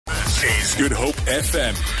Good Hope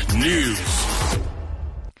FM News.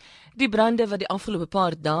 Die brande wat die afgelope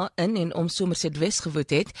paar dae in en om Somerset-Wes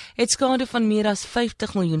gewoed het skade van meer as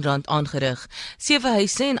 50 miljoen rand aangerig. 7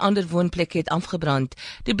 huise en ander woonplekke het afgebrand.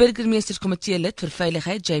 Die burgemeesterskomitee lid vir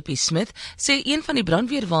veiligheid, JP Smith, sê een van die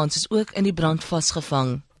brandweerwaans is ook in die brand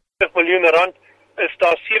vasgevang. 50 miljoen rand is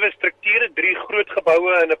daar 7 strukture, 3 groot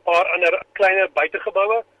geboue en 'n paar ander kleiner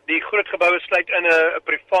buitegeboue. Die groot geboue sluit in 'n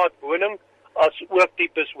privaat woning, as ook die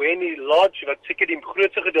Besweni Lodge, wat seker die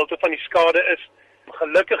grootste gedeelte van die skade is.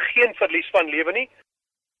 Gelukkig geen verlies van lewe nie.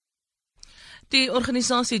 Die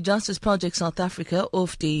organisasie Justice Project South Africa,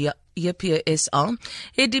 of die JPSA,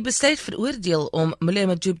 het die besluit veroordeel om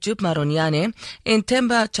Miljoen Maronyane en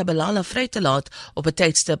Themba Chabalala vry te laat op 'n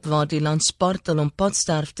tydstip waar die land spartel om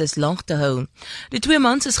padsterftes laag te hou. Die 2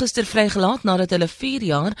 mans is gister vrygelaat nadat hulle 4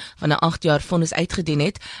 jaar van 'n 8 jaar vonnis uitgedien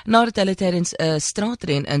het, nadat hulle tydens 'n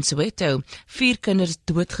straatren in Soweto 4 kinders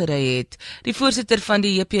doodgery het. Die voorsitter van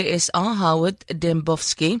die JPSA, Howard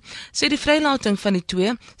Dembowski, sê die vrylating van die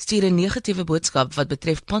 2 stuur 'n negatiewe boodskap wat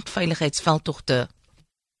betref padveiligheidsveldtogte.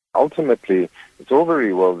 Ultimately, it's all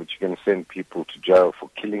very well that you can send people to jail for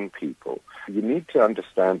killing people. You need to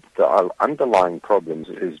understand that the underlying problem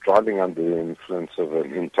is driving under the influence of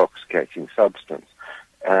an intoxicating substance.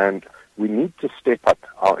 And we need to step up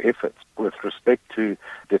our efforts with respect to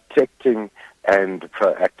detecting and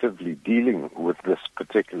proactively dealing with this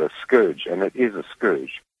particular scourge, and it is a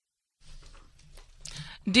scourge.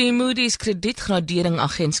 Die Moody's kredietgradering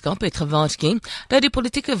agentskap het gewaarsku dat die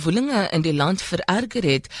politieke woelinge in die land vererger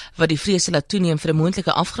het, wat die vrese laat toeneem vir 'n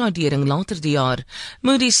moontlike afgradering later die jaar.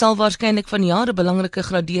 Moody's sal waarskynlik vanjaar 'n belangrike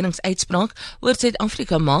graderingsuitspraak oor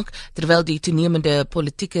Suid-Afrika maak, terwyl die toenemende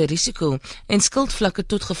politieke risiko en skuldvlakke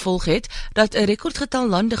tot gevolg het dat 'n rekordgetal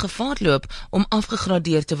lande gevaar loop om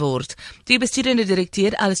afgegradeer te word. Die besturende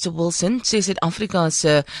direkteur, Alistair Wilson, sê Suid-Afrika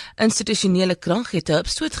se institusionele krag het 'n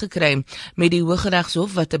opstoot gekry met die Hooggeregshof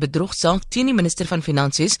wat 'n bedrogsaak teen die minister van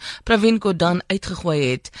Finansies, Pravin Gordhan, uitgegooi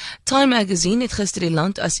het. Time Magazine het gister die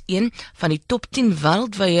land as een van die top 10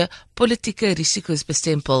 wêreldwye politieke risiko's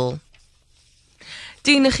bestempel.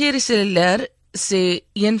 Die Nigeriese leer sê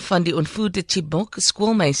een van die ontvoerde Chibok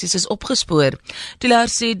skoolmeisies is opgespoor. Die leer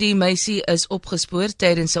sê die meisie is opgespoor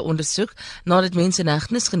tydens 'n ondersoek nadat mense in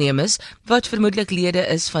hegtenis geneem is, wat vermoedelik lede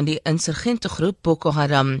is van die insurgentegroep Boko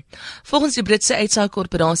Haram. Volgens die Britse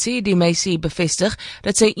uitsaakkorporasie het die meisie bevestig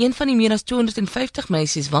dat sy een van die meer as 250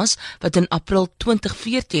 meisies was wat in April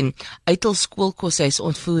 2014 uit hul skoolkoshuis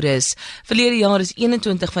ontvoer is. Verlede jaar is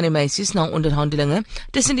 21 van die meisies na onderhandelinge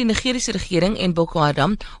tussen die Nigeriese regering en Boko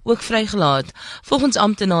Haram ook vrygelaat. Volgens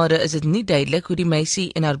amptenare is dit nie duidelik hoe die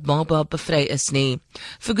meisie en haar baba bevry is nie.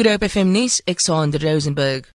 Vir Good Hope FM nuus, ek Sander Rosenberg.